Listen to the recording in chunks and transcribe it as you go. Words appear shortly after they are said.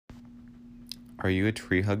Are you a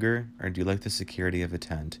tree hugger, or do you like the security of a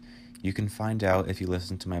tent? You can find out if you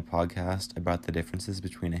listen to my podcast about the differences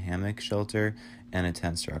between a hammock shelter and a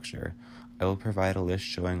tent structure. I will provide a list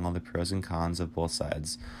showing all the pros and cons of both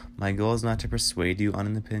sides. My goal is not to persuade you on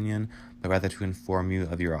an opinion, but rather to inform you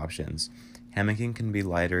of your options. Hammocking can be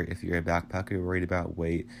lighter if you're a backpacker worried about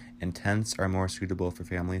weight, and tents are more suitable for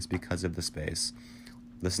families because of the space.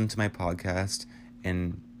 Listen to my podcast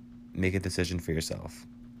and make a decision for yourself.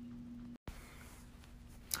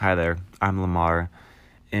 Hi there, I'm Lamar,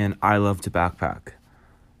 and I love to backpack.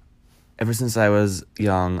 Ever since I was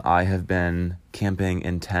young, I have been camping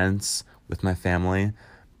in tents with my family,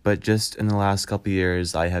 but just in the last couple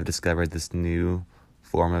years, I have discovered this new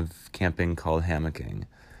form of camping called hammocking,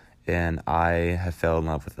 and I have fell in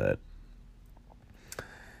love with it.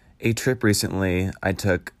 A trip recently I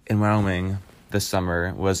took in Wyoming this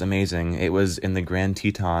summer was amazing. It was in the Grand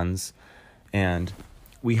Tetons, and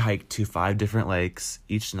we hiked to 5 different lakes,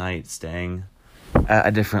 each night staying at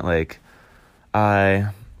a different lake. I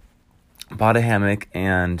bought a hammock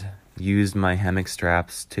and used my hammock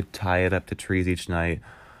straps to tie it up to trees each night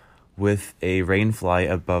with a rain fly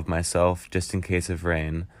above myself just in case of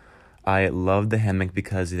rain. I love the hammock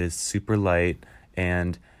because it is super light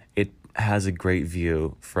and it has a great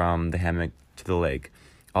view from the hammock to the lake.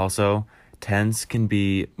 Also, tents can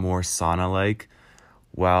be more sauna-like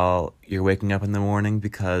while you're waking up in the morning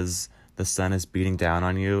because the sun is beating down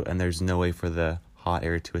on you and there's no way for the hot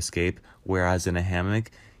air to escape, whereas in a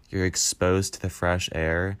hammock you're exposed to the fresh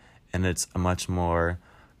air and it's a much more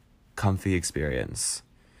comfy experience.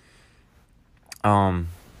 A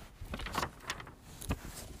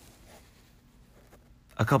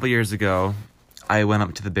couple years ago I went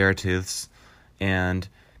up to the Beartooths, and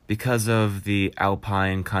because of the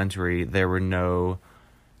alpine country there were no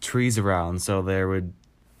trees around, so there would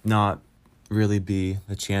not really be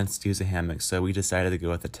the chance to use a hammock, so we decided to go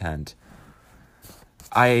with a tent.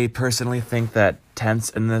 I personally think that tents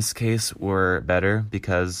in this case were better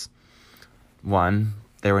because, 1,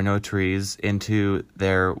 there were no trees, and 2,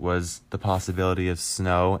 there was the possibility of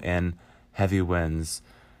snow and heavy winds.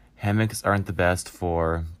 Hammocks aren't the best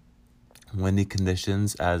for windy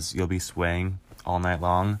conditions as you'll be swaying all night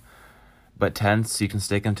long, but tents, you can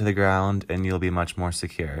stake them to the ground and you'll be much more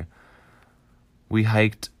secure. We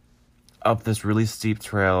hiked up this really steep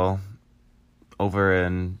trail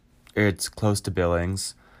it's close to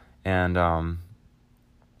Billings, and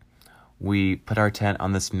we put our tent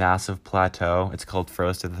on this massive plateau. It's called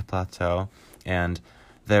Frost of the Plateau, and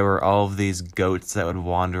there were all of these goats that would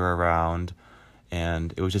wander around,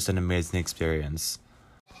 and it was just an amazing experience.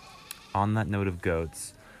 On that note of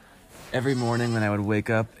goats, every morning when I would wake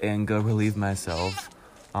up and go relieve myself,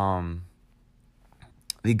 the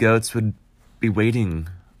goats would be waiting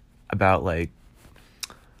about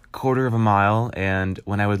quarter of a mile, and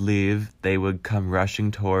when I would leave, they would come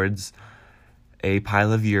rushing towards a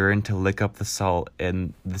pile of urine to lick up the salt,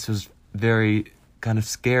 and this was very kind of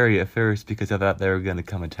scary at first because I thought they were going to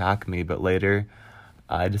come attack me, but later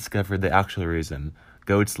I discovered the actual reason.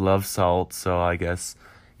 Goats love salt, so I guess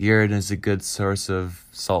urine is a good source of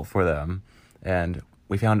salt for them, and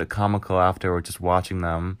we found it comical afterward just watching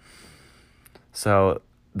them. So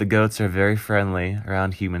the goats are very friendly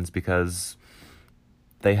around humans because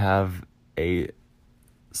they have a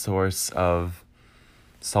source of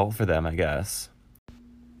salt for them, I guess.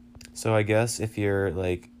 So I guess if you're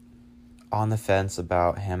on the fence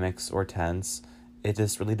about hammocks or tents, it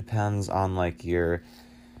just really depends on your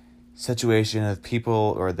situation of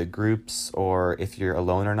people or the groups, or if you're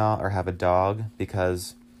alone or not, or have a dog,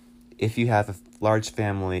 because if you have a large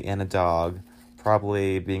family and a dog,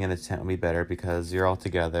 probably being in a tent would be better because you're all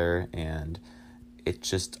together and it's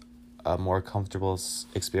just a more comfortable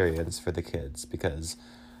experience for the kids, because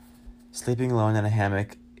sleeping alone in a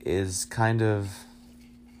hammock is kind of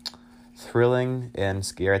thrilling and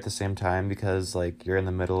scary at the same time because you're in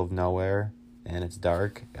the middle of nowhere and it's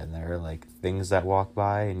dark and there are things that walk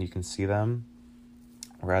by and you can see them,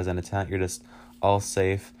 whereas in a tent you're just all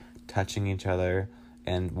safe, touching each other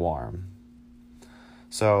and warm.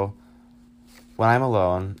 So when I'm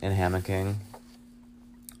alone in hammocking,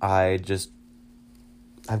 I've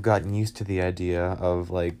gotten used to the idea of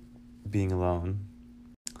being alone.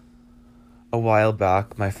 A while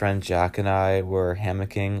back, my friend Jack and I were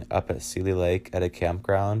hammocking up at Seeley Lake at a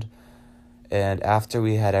campground, and after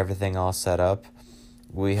we had everything all set up,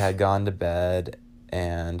 we had gone to bed,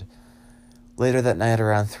 and later that night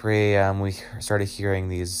around 3 a.m. we started hearing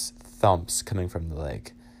these thumps coming from the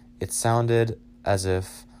lake. It sounded as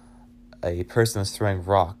if a person was throwing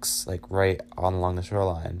rocks right on along the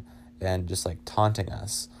shoreline and just taunting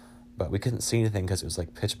us, but we couldn't see anything because it was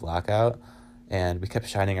pitch black out, and we kept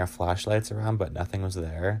shining our flashlights around, but nothing was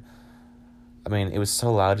there. I mean, it was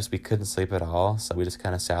so loud, just we couldn't sleep at all, so we just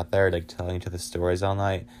kind of sat there, like, telling each other stories all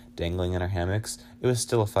night, dangling in our hammocks. It was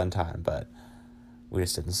still a fun time, but we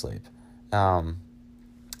just didn't sleep.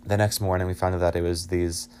 The next morning, we found out that it was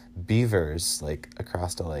these beavers, like,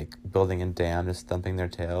 across the, like, building a dam, just thumping their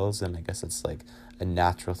tails, and I guess it's, like, a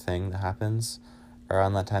natural thing that happens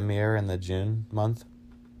around that time of year in the June month.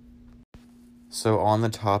 So on the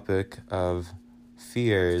topic of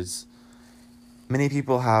fears, many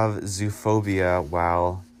people have zoophobia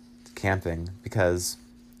while camping because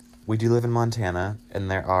we do live in Montana and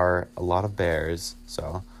there are a lot of bears.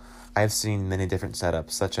 So I've seen many different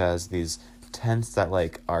setups, such as these tents that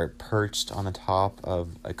like are perched on the top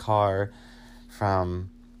of a car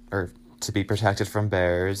to be protected from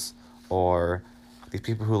bears, or these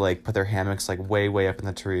people who like put their hammocks like way up in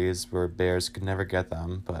the trees where bears could never get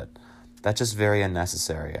them. But that's just very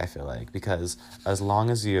unnecessary, I feel like, because as long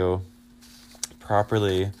as you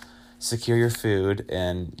properly secure your food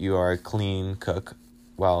and you are a clean cook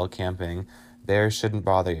while camping, bears shouldn't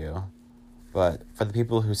bother you. But for the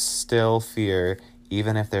people who still fear,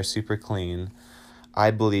 even if they're super clean,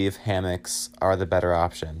 I believe hammocks are the better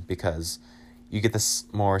option because you get this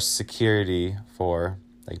more security for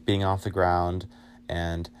like being off the ground,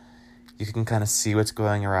 and you can kind of see what's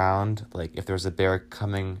going around. Like if there's a bear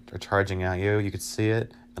coming or charging at you, you could see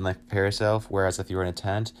it and like prepare yourself. Whereas if you were in a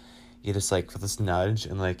tent, you just like feel this nudge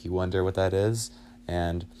and like you wonder what that is,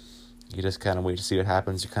 and you just kind of wait to see what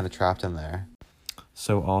happens. You're kind of trapped in there.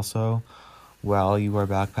 So also, while you are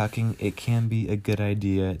backpacking, it can be a good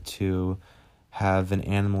idea to have an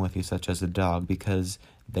animal with you, such as a dog, because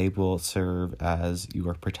they will serve as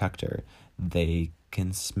your protector. They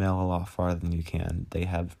can smell a lot farther than you can. They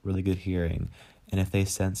have really good hearing, and if they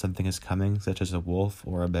sense something is coming, such as a wolf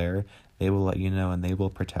or a bear, they will let you know and they will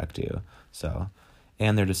protect you. So,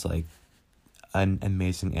 and they're just like an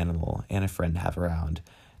amazing animal and a friend to have around.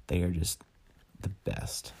 They are just the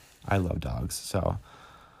best. I love dogs, so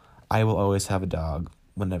I will always have a dog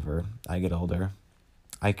whenever I get older.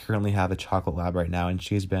 I currently have a chocolate lab right now, and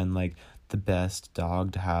she's been like the best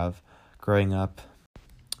dog to have growing up.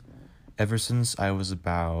 Ever since I was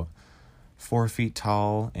about 4 feet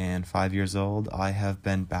tall and 5 years old, I have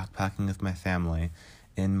been backpacking with my family,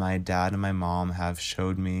 and my dad and my mom have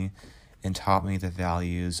showed me and taught me the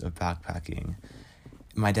values of backpacking.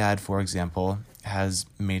 My dad, for example, has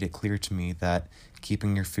made it clear to me that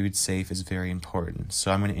keeping your food safe is very important.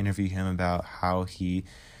 So I'm going to interview him about how he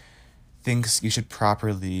thinks you should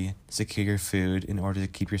properly secure your food in order to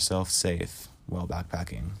keep yourself safe while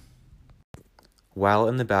backpacking. While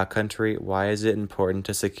in the backcountry, why is it important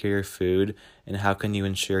to secure your food, and how can you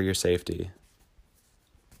ensure your safety?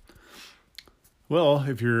 Well,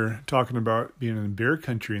 if you're talking about being in bear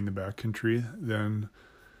country in the backcountry, then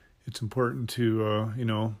it's important to,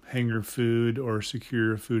 hang your food or secure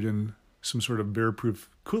your food in some sort of bear-proof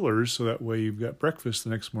coolers, so that way you've got breakfast the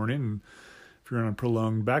next morning. And if you're on a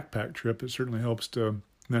prolonged backpack trip, it certainly helps to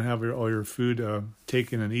not have all your food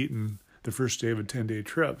taken and eaten the first day of a 10-day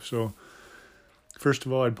trip. So first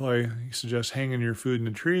of all, I'd probably suggest hanging your food in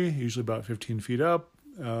a tree, usually about 15 feet up,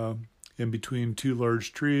 in between two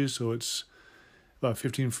large trees. So it's about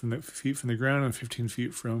 15 feet from the ground and 15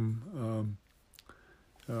 feet from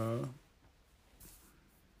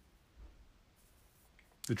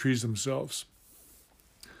the trees themselves.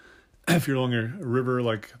 If you're along a river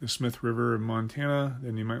like the Smith River in Montana,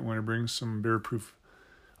 then you might want to bring some bear-proof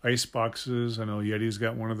ice boxes. I know Yeti's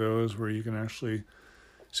got one of those where you can actually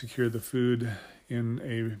secure the food in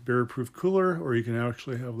a bear-proof cooler, or you can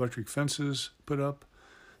actually have electric fences put up.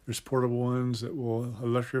 There's portable ones that will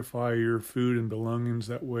electrify your food and belongings.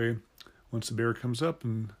 That way, once the bear comes up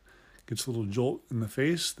and gets a little jolt in the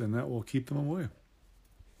face, then that will keep them away.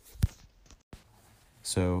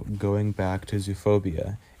 So going back to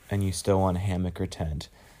zoophobia, and you still want a hammock or tent,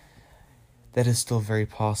 that is still very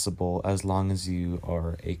possible as long as you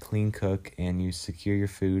are a clean cook and you secure your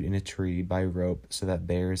food in a tree by rope so that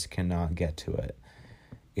bears cannot get to it.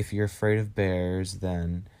 If you're afraid of bears,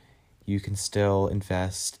 then you can still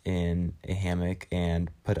invest in a hammock and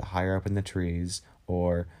put it higher up in the trees,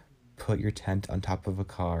 or put your tent on top of a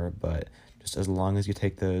car, but just as long as you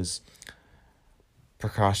take those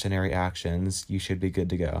precautionary actions, you should be good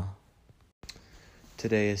to go.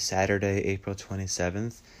 Today is Saturday, April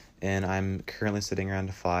 27th, and I'm currently sitting around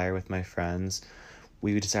a fire with my friends.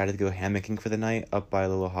 We decided to go hammocking for the night up by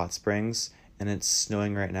Little Hot Springs, and it's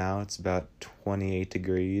snowing right now. It's about 28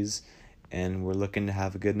 degrees, and we're looking to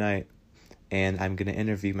have a good night. And I'm going to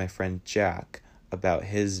interview my friend Jack about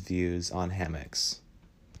his views on hammocks.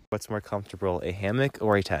 What's more comfortable, a hammock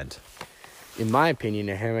or a tent? in my opinion,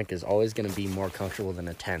 a hammock is always going to be more comfortable than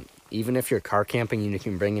a tent. Even if you're car camping, you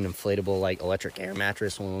can bring an inflatable like electric air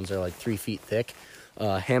mattress. Ones are like 3 feet thick.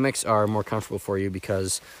 Hammocks are more comfortable for you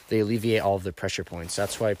because they alleviate all of the pressure points.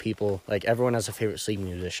 That's why people, like everyone has a favorite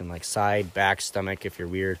sleeping position, like side, back, stomach, if you're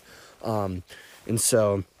weird. And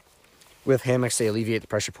so with hammocks, they alleviate the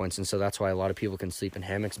pressure points. And so that's why a lot of people can sleep in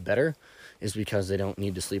hammocks better, is because they don't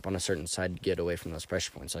need to sleep on a certain side to get away from those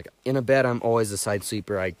pressure points. Like in a bed, I'm always a side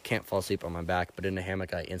sleeper. I can't fall asleep on my back, but in a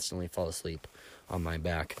hammock, I instantly fall asleep on my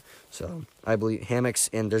back. So I believe hammocks,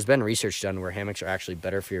 and there's been research done where hammocks are actually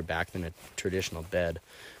better for your back than a traditional bed.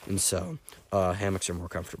 And so hammocks are more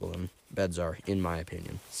comfortable than beds are, in my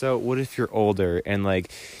opinion. So what if you're older and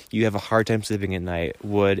like you have a hard time sleeping at night?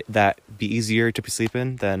 Would that be easier to sleep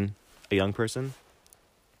in than a young person?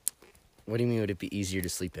 What do you mean, would it be easier to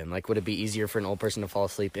sleep in? Like, would it be easier for an old person to fall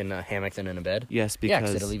asleep in a hammock than in a bed? Yes, Yeah,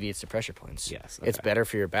 because it alleviates the pressure points. Yes, It's okay. better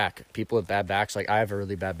for your back. People with bad backs, like I have a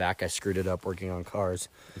really bad back. I screwed it up working on cars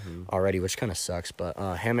already, which kind of sucks. But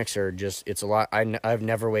hammocks are just, it's a lot. I've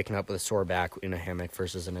never waken up with a sore back in a hammock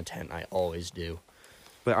versus in a tent. I always do.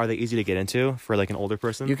 But are they easy to get into for like an older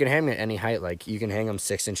person? You can hang them at any height. Like, you can hang them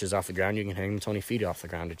 6 inches off the ground. You can hang them 20 feet off the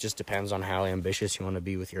ground. It just depends on how ambitious you want to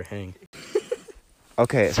be with your hang.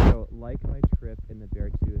 Okay, so like my trip in the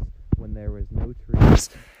Beartooth when there was no trees,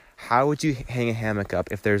 how would you hang a hammock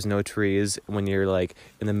up if there's no trees when you're like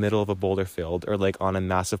in the middle of a boulder field or like on a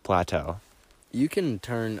massive plateau? You can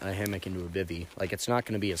turn a hammock into a bivvy. Like, it's not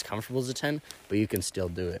going to be as comfortable as a tent, but you can still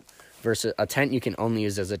do it. Versus a tent, you can only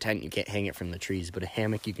use as a tent. You can't hang it from the trees. But a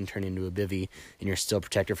hammock, you can turn into a bivvy, and you're still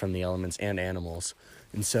protected from the elements and animals.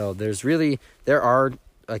 And so there are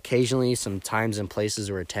occasionally some times and places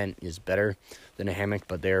where a tent is better than a hammock,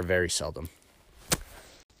 but they're very seldom.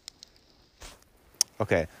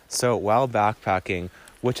 Okay, so while backpacking,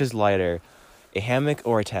 which is lighter, a hammock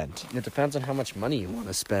or a tent? It depends on how much money you want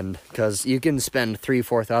to spend, because you can spend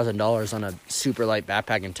 $3,000-$4,000 on a super light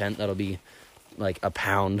backpacking tent that'll be like a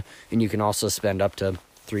pound, and you can also spend up to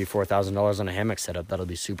 $3,000-$4,000 on a hammock setup that'll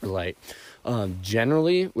be super light.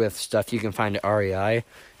 Generally, with stuff you can find at REI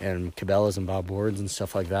and Cabela's and Bob Ward's and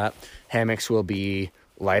stuff like that, hammocks will be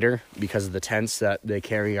lighter because the tents that they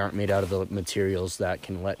carry aren't made out of the materials that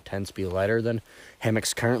can let tents be lighter than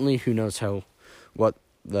hammocks currently. Who knows what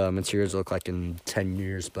the materials look like in 10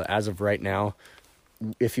 years, but as of right now,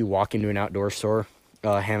 if you walk into an outdoor store,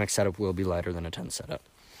 a hammock setup will be lighter than a tent setup.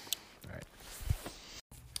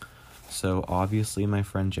 So obviously my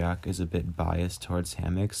friend Jack is a bit biased towards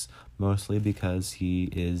hammocks, mostly because he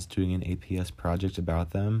is doing an APS project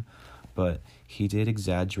about them, but he did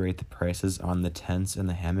exaggerate the prices on the tents and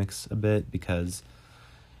the hammocks a bit because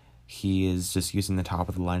he is just using the top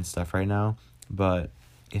of the line stuff right now. But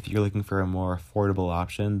if you're looking for a more affordable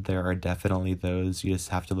option, there are definitely those. You just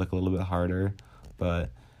have to look a little bit harder.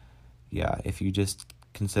 But yeah, if you just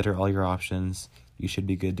consider all your options, you should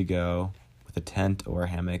be good to go with a tent or a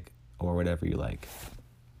hammock or whatever you like.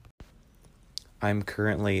 I'm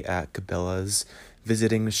currently at Cabela's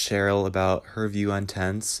visiting Cheryl about her view on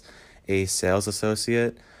tents, a sales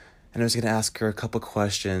associate, and I was going to ask her a couple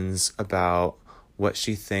questions about what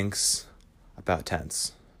she thinks about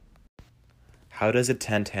tents. How does a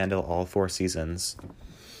tent handle all 4 seasons?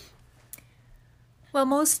 Well,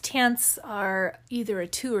 most tents are either a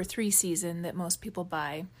 2 or 3 season that most people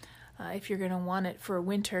buy. If you're going to want it for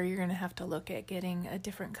winter, you're going to have to look at getting a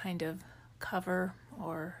different kind of cover,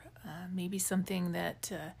 or maybe something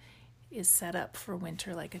that is set up for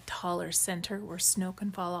winter, like a taller center where snow can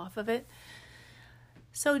fall off of it.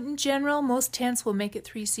 So in general, most tents will make it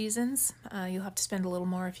 3 seasons. You'll have to spend a little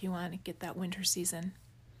more if you want to get that winter season.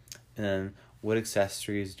 And then what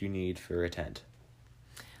accessories do you need for a tent?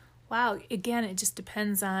 Wow, again, it just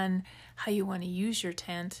depends on how you want to use your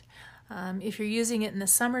tent. If you're using it in the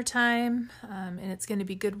summertime and it's going to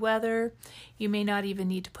be good weather, you may not even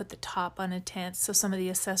need to put the top on a tent. So some of the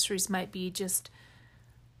accessories might be just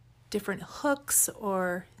different hooks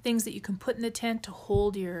or things that you can put in the tent to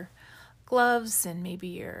hold your gloves and maybe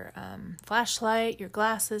your flashlight, your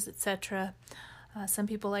glasses, etc. Some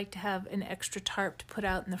people like to have an extra tarp to put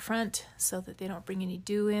out in the front so that they don't bring any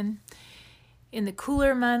dew in. In the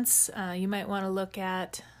cooler months, you might want to look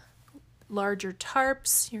at larger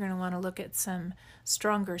tarps. You're going to want to look at some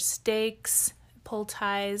stronger stakes, pull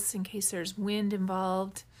ties in case there's wind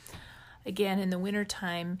involved. Again, in the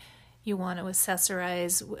wintertime, you want to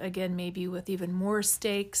accessorize, again, maybe with even more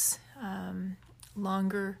stakes,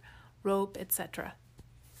 longer rope, etc.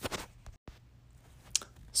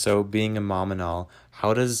 So being a mom and all,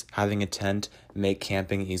 how does having a tent make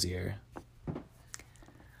camping easier?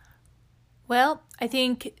 Well, I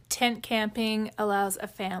think tent camping allows a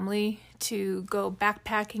family to go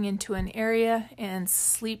backpacking into an area and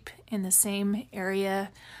sleep in the same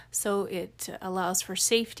area, so it allows for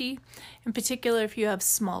safety. In particular, if you have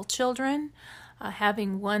small children,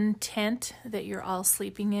 having one tent that you're all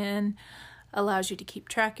sleeping in allows you to keep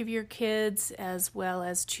track of your kids, as well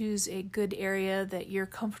as choose a good area that you're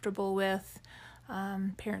comfortable with.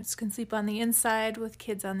 Parents can sleep on the inside with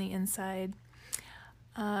kids on the inside.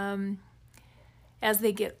 As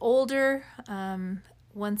they get older,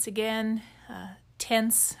 once again,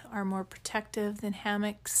 tents are more protective than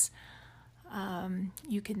hammocks.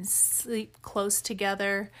 You can sleep close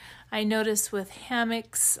together. I notice with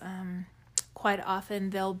hammocks, quite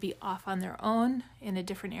often they'll be off on their own in a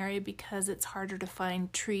different area because it's harder to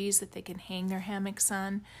find trees that they can hang their hammocks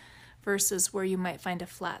on versus where you might find a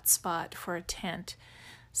flat spot for a tent.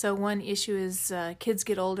 So one issue is kids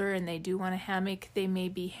get older and they do want a hammock. They may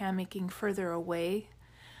be hammocking further away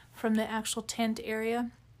from the actual tent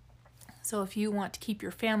area. So if you want to keep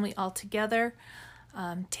your family all together,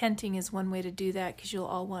 tenting is one way to do that because you'll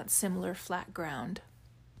all want similar flat ground.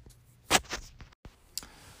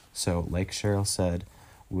 So, like Cheryl said,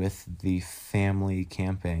 with the family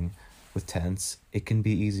camping with tents, it can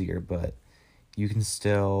be easier, but you can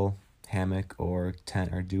still hammock or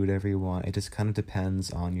tent or do whatever you want. It just kind of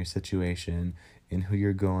depends on your situation and who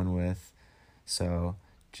you're going with. So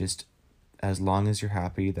just as long as you're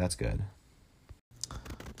happy, that's good.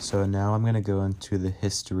 So now I'm going to go into the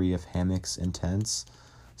history of hammocks and tents.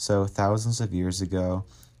 So thousands of years ago,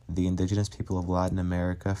 the indigenous people of Latin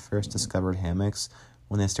America first discovered hammocks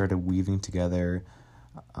when they started weaving together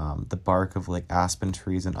the bark of like aspen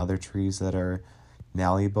trees and other trees that are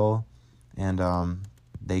malleable, and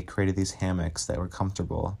they created these hammocks that were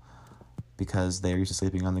comfortable because they were used to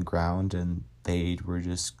sleeping on the ground and they were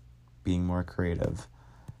just being more creative.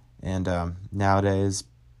 And nowadays,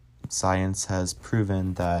 science has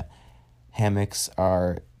proven that hammocks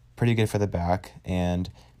are pretty good for the back, and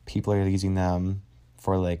people are using them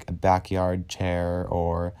for like a backyard chair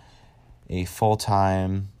or a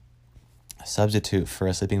full-time substitute for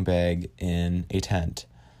a sleeping bag in a tent.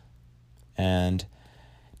 And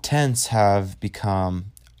tents have become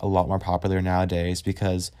a lot more popular nowadays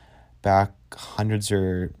because back hundreds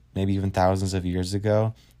or maybe even thousands of years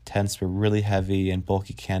ago, tents were really heavy and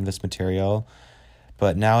bulky canvas material.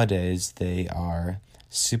 But nowadays, they are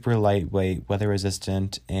super lightweight, weather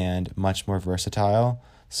resistant, and much more versatile.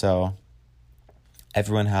 So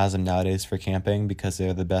everyone has them nowadays for camping because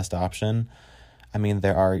they're the best option. I mean,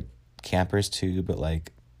 there are campers too, but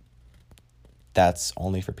like that's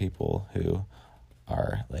only for people who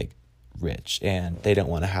are like rich and they don't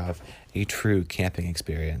want to have a true camping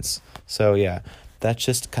experience. So yeah, that's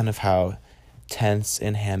just kind of how tents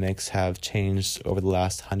and hammocks have changed over the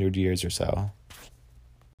last 100 years or so.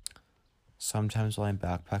 Sometimes while I'm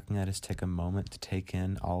backpacking, I just take a moment to take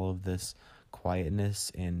in all of this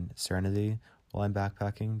quietness and serenity while I'm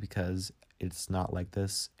backpacking because it's not like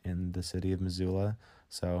this in the city of Missoula.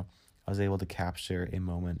 So I was able to capture a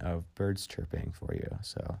moment of birds chirping for you.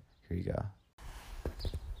 So here you go.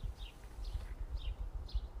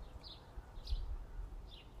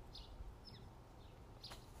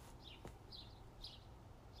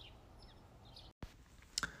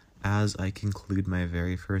 As I conclude my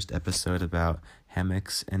very first episode about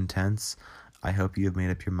hammocks and tents, I hope you have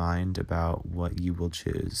made up your mind about what you will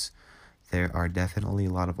choose. There are definitely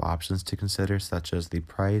a lot of options to consider, such as the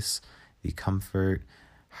price, the comfort,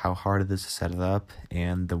 how hard it is to set it up,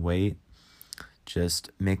 and the weight.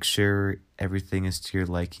 Just make sure everything is to your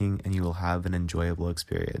liking and you will have an enjoyable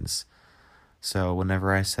experience. So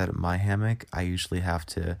whenever I set up my hammock, I usually have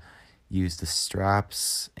to use the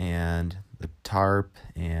straps and the tarp,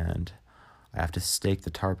 and I have to stake the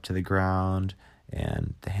tarp to the ground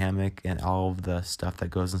and the hammock and all of the stuff that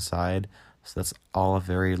goes inside. So that's all a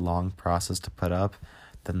very long process to put up.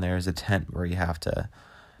 Then there's a tent where you have to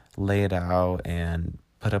lay it out and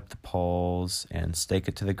put up the poles and stake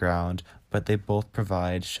it to the ground, but they both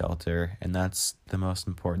provide shelter, and that's the most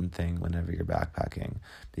important thing whenever you're backpacking,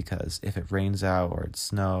 because if it rains out or it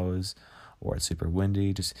snows or it's super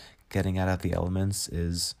windy, just getting out of the elements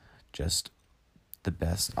is just the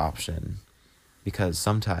best option, because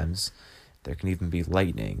sometimes there can even be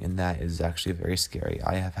lightning, and that is actually very scary.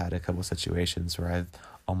 I have had a couple situations where I've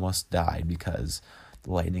almost died because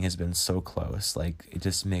the lightning has been so close. Like, it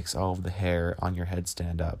just makes all of the hair on your head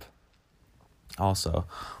stand up. Also,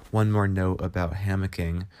 one more note about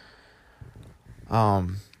hammocking.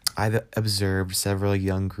 I've observed several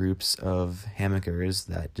young groups of hammockers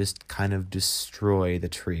that just kind of destroy the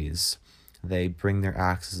trees. They bring their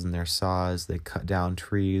axes and their saws, they cut down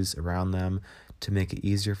trees around them to make it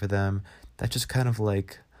easier for them. That's just kind of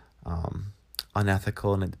like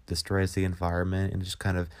unethical, and it destroys the environment, and it just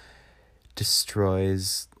kind of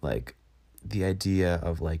destroys like the idea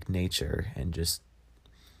of like nature, and just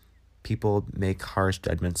people make harsh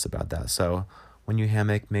judgments about that. So when you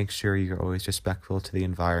hammock, make sure you're always respectful to the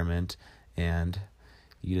environment and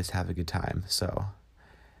you just have a good time. So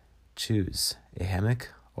choose a hammock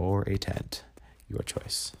or a tent, your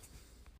choice.